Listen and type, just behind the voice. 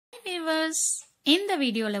viewers, இந்த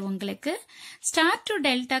வீடியோல உங்களுக்கு ஸ்டார் டு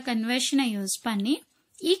டெல்டா கன்வர்ஷனை யூஸ் பண்ணி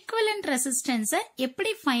ஈக்குவலன்ட் ரெசிஸ்டன்ஸை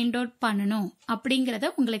எப்படி ஃபைண்ட் அவுட் பண்ணணும் அப்படிங்கறத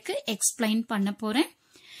உங்களுக்கு எக்ஸ்பிளைன் பண்ண போறேன்.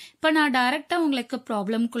 இப்ப நான் டைரக்டா உங்களுக்கு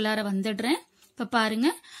ப்ராப்ளம்குள்ளார வந்துடுறேன். இப்ப பாருங்க,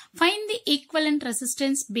 find the equivalent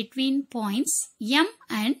resistance between points m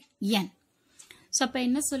and n. So அப்ப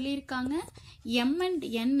என்ன சொல்லியிருக்காங்க, m and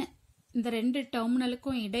n இந்த ரெண்டு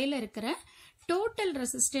டெர்மினலுக்கும் இடையில இருக்கிற டோட்டல்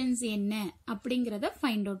ரெசிஸ்டன்ஸ் என்ன அப்படிங்கறத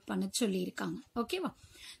ஃபைண்ட் அவுட் பண்ண சொல்லியிருக்காங்க. ஓகேவா?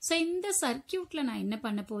 சோ இந்த சர்க்கியூட்ல நான் என்ன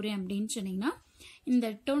பண்ண போறேன் அப்படின்னு சொன்னீங்கன்னா, இந்த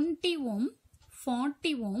 20 ஓம்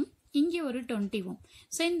 40 ஓம் இங்க ஒரு 20 ஓம்.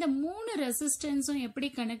 சோ இந்த மூணு ரெசிஸ்டன்ஸும் எப்படி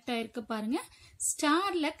கனெக்ட் ஆயிருக்கு பாருங்க,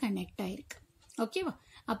 ஸ்டார்ல கனெக்ட் ஆயிருக்கு. ஓகேவா?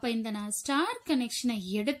 அப்ப இந்த நான் ஸ்டார் கனெக்ஷனை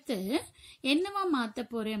எடுத்து என்னவா மாத்த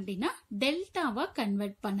போறேன் அப்படின்னா டெல்டாவா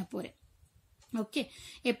கன்வெர்ட் பண்ண போறேன். ஓகே,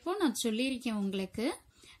 எப்போ நான் சொல்லியிருக்கேன் உங்களுக்கு,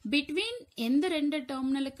 பிட்வீன் எந்த ரெண்டு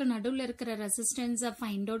டெர்மினலுக்கு நடுவில் இருக்கிற ரெசிஸ்டன்ஸை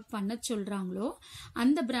ஃபைண்ட் அவுட் பண்ண சொல்றாங்களோ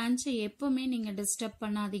அந்த பிரான்ச்சை எப்பவுமே நீங்க டிஸ்டர்ப்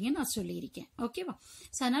பண்ணாதீங்க நான் சொல்லியிருக்கேன். ஓகேவா?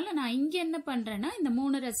 ஸோ அதனால நான் இங்க என்ன பண்றேன்னா, இந்த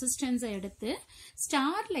மூணு ரெசிஸ்டன்ஸை எடுத்து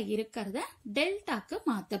ஸ்டார்ல இருக்கிறத டெல்டாக்கு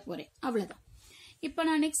மாத்த போறேன். அவ்வளவுதான். இப்ப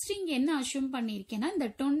நான் நெக்ஸ்ட் இங்க என்ன அஷ்யூம் பண்ணிருக்கேன்னா, இந்த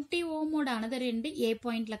 20 ஓமோட அனதர் ரெண்டு ஏ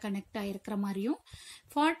பாயிண்ட்ல கனெக்ட் ஆயிருக்கிற மாதிரியும்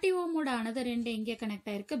 40 ஓமோட அனதர் ரெண்டு எங்க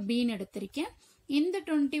கனெக்ட் ஆயிருக்கு பின்னு எடுத்திருக்கேன். இந்த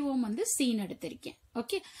 20 ஓம் வந்து சீன் எடுத்திருக்கேன்.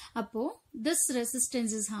 ஓகே, அப்போ this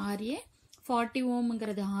resistance is RA, 40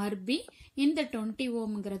 ஓம்ங்கிறது RB, இந்த 20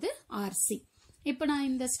 ஓம்ங்கிறது RC. இப்ப நான்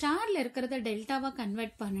இந்த ஸ்டார்ல இருக்கிறத டெல்டாவா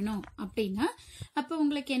கன்வெர்ட் பண்ணணும் அப்படின்னா, அப்ப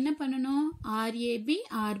உங்களுக்கு என்ன பண்ணணும், RAB,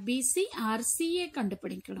 RBC, RCA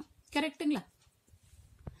கண்டுபிடிக்கணும். கரெக்டுங்களா?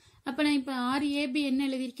 அப்ப நான் இப்ப RAB என்ன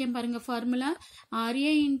எழுதியிருக்கேன் பாருங்க, formula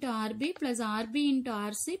RA into RB plus RB into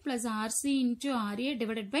RC plus RC into RA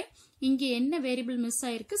divided by இங்க என்ன வேரியபிள் மிஸ்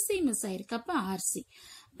ஆயிருக்கு, C மிஸ் ஆயிருக்கு, அப்ப RC.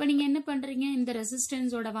 இப்ப நீங்க என்ன பண்றீங்க, இந்த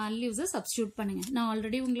ரெசிஸ்டன்ஸோட வேல்யூஸை சப்ஸ்டியூட் பண்ணுங்க. நான்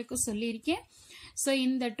ஆல்ரெடி உங்களுக்கு சொல்லியிருக்கேன். சோ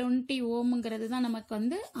இந்த 20 ஓம்ங்கிறது தான் நமக்கு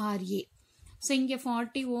வந்து RA. சோ இங்க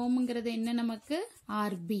 40 ஓம்ங்கிறது என்ன நமக்கு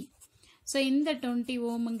RB. சோ இந்த 20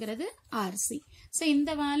 ஓம்ங்கிறது RC. சோ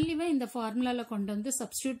இந்த வேல்யூவை இந்த ஃபார்முலால கொண்டு வந்து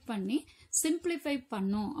சப்ஸ்டியூட் பண்ணி சிம்பிளிஃபை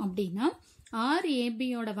பண்ணோம் அப்படின்னா RAB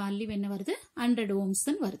யோட வேல்யூ என்ன வருது, 100 ஓம்ஸ்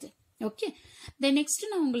வருது. ஓகே, தென் நெக்ஸ்ட்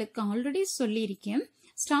நான் உங்களுக்கு ஆல்ரெடி சொல்லியிருக்கேன்,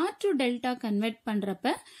 ஸ்டார் டு டெல்டா கன்வெர்ட்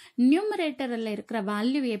பண்றப்ப நியூமரேட்டர்ல இருக்கிற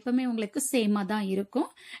வேல்யூ எப்பவுமே உங்களுக்கு சேமா தான் இருக்கும்,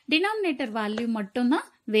 டினாமினேட்டர் வேல்யூ மட்டும் தான்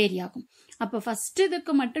வேரி ஆகும். அப்ப ஃபர்ஸ்ட்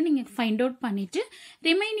இதுக்கு மட்டும் நீங்க ஃபைண்ட் அவுட் பண்ணிட்டு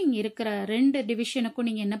ரிமைனிங் இருக்கிற ரெண்டு டிவிஷனுக்கும்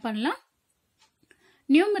நீங்க என்ன பண்ணலாம்,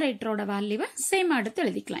 நியூமரேட்டரோட வேல்யூவை சேம் எடுத்து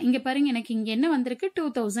எழுதிக்கலாம். இங்க பாருங்க, எனக்கு இங்க என்ன வந்திருக்கு,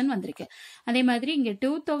 2000 வந்திருக்கு. அதே மாதிரி இங்க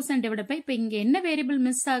 2000 டிவைட் பை, இப்ப இங்க என்ன வேரியபிள்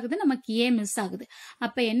மிஸ் ஆகுது, நமக்கு ஏ மிஸ் ஆகுது.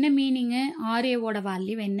 அப்ப என்ன மீனிங், RA ஓட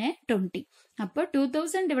வேல்யூ என்ன 20. அப்போ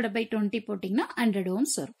 2000 டிவைட் பை 20 போட்டீங்கன்னா 100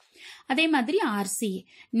 ஓம்ஸ் வரும். அதே மாதிரி RCA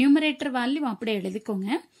நியூமரேட்டர் வேல்யூ அப்படியே எழுதிக்கோங்க.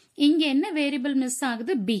 இங்க என்ன வேரியபிள் மிஸ்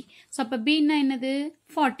ஆகுது, B. சோ அப்ப B ன்னா என்னது,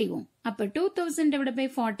 40 ஓம். அப்ப 2000 டிவைட் பை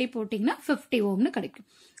 40 போட்டீங்கன்னா 50 ஓம்னு கிடைக்கும்.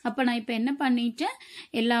 அப்ப நான் இப்ப என்ன பண்ணிட்டேன்,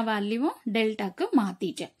 எல்லா வேல்யூவும் டெல்டாக்கு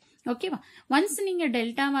மாத்திட்டேன். ஓகேவா? ஒன்ஸ் நீங்க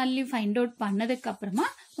டெல்டா வேல்யூ ஃபைண்ட் அவுட் பண்ணதுக்கு அப்புறமா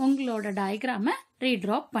உங்களோட டயக்ராம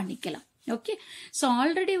ரீட்ராப் பண்ணிக்கலாம். ஓகே, சோ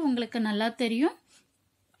ஆல்ரெடி உங்களுக்கு நல்லா தெரியும்,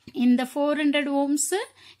 இந்த 400 ஓம்ஸ்,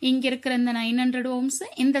 இங்க இருக்கிற இந்த 900 ஓம்ஸ்,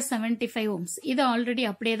 இந்த 75 ஓம்ஸ், இது ஆல்ரெடி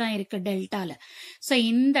அப்படியே தான் இருக்கு டெல்டால. சோ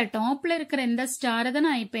இந்த டாப்ல இருக்கிற இந்த ஸ்டாரை தான்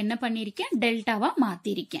நான் இப்ப என்ன பண்ணிருக்கேன், டெல்டாவா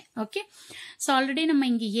மாத்திருக்கேன். ஓகே, சோ ஆல்ரெடி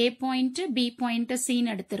நம்ம இங்க ஏ பாயிண்ட் பி பாயிண்ட்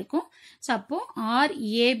சீன் எடுத்திருக்கோம். சோ அப்போ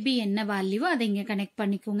RAB என்ன வேல்யூ அதை இங்க கனெக்ட்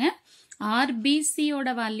பண்ணிக்கோங்க, RBC ஓட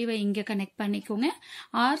வேல்யூவை இங்க கனெக்ட் பண்ணிக்கோங்க,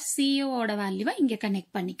 RCO ஓட வேல்யூவை இங்க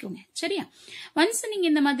கனெக்ட் பண்ணிக்கோங்க. சரியா? ஒன்ஸ் நீங்க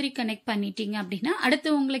இந்த மாதிரி கனெக்ட் பண்ணிட்டீங்க அப்படின்னா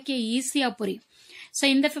அடுத்து உங்களுக்கு ஈஸியா புரியும். சோ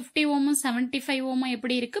இந்த 50 ஓமும் 75 ஓமும்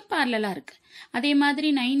எப்படி இருக்கு, parallel இருக்கு. அதே மாதிரி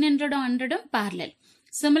 900 100 parallel.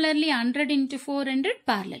 Similarly 100 into 400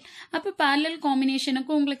 parallel. அப்ப parallel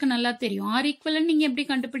combinationக்கு உங்களுக்கு நல்லா தெரியும். R equivalent நீங்க எப்படி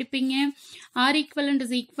கண்டுபிடிப்பீங்க, R equivalent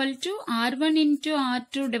is equal to R1 into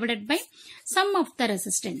R2 divided by sum of the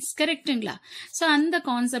resistance. கரெக்ட்டுங்களா? சோ அந்த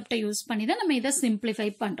கான்செப்டை யூஸ் பண்ணி தான் நம்ம இதை சிம்பிளிஃபை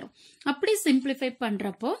பண்றோம். அப்படி சிம்பிளிஃபை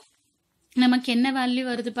பண்றப்போ நமக்கு என்ன வேல்யூ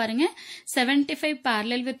வருது பாருங்க, 75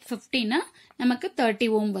 parallel with 50 னா நமக்கு 30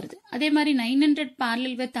 ஓம் வருது. அதே மாதிரி 900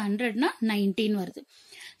 parallel with 100 னா 19 வருது.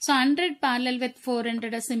 சோ 100 parallel with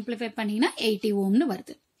 400 சிம்பிளிஃபை பண்ணீங்கன்னா 80 ஓம்னு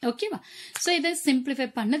வருது. ஓகேவா? சோ இதை சிம்பிளிஃபை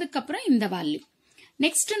பண்ணதுக்கு அப்புறம் இந்த வேல்யூ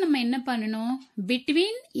நெக்ஸ்ட் நம்ம என்ன பண்ணணும்,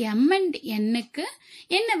 பிட்வீன் M and Nக்கு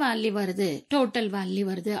என்ன வேல்யூ வருது, டோட்டல் வேல்யூ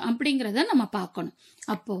வருது அப்படிங்கறத நம்ம பார்க்கணும்.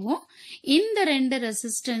 அப்போ இந்த ரெண்டு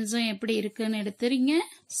ரெசிஸ்டன்ஸும் எப்படி இருக்குன்னு எடுத்துறீங்க,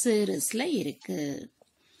 சீரிஸ்ல இருக்கு.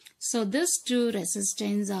 So this two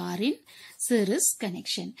resistance are in series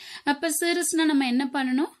connection. அப்ப சீரிஸ்னா நம்ம என்ன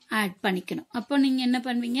பண்ணணும்? ஆட் பண்ணிக்கணும். அப்போ நீங்க என்ன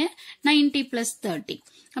பண்ணுவீங்க? 90 plus 30.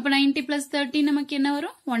 அப்ப 90 plus 30 நமக்கு என்ன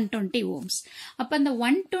வரும்? 120 ohms. அப்ப அந்த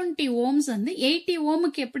 120 ohms வந்து 80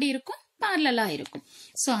 ohmக்கு எப்படி இருக்கும்? parallel இருக்கும்.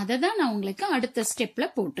 So அததான் நான் உங்களுக்கு அடுத்த ஸ்டெப்ல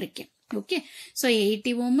போட்டிருக்கேன். Okay. So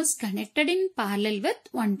 80 ohm is connected in parallel with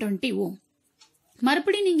 120 ohm.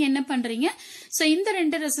 மறுபடியும் நீங்க என்ன பண்றீங்க? சோ இந்த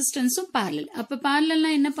ரெண்டு ரெசிஸ்டன்ஸும் parallel. அப்ப parallelனா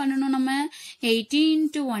என்ன பண்ணணும் நம்ம? 80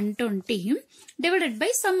 into 120 divided by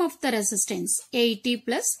sum of the resistance 80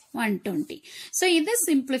 plus 120. So இதை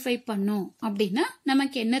simplify பண்ணோம் அப்படின்னா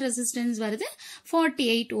நமக்கு என்ன ரெசிஸ்டன்ஸ் வருது?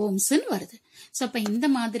 48 ohms வருது. சோ அப்ப இந்த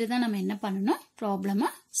மாதிரி தான் நம்ம என்ன பண்ணணும்? ப்ராப்ளமா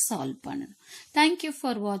சால்வ் பண்ணணும். Thank you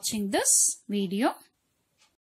for watching this video.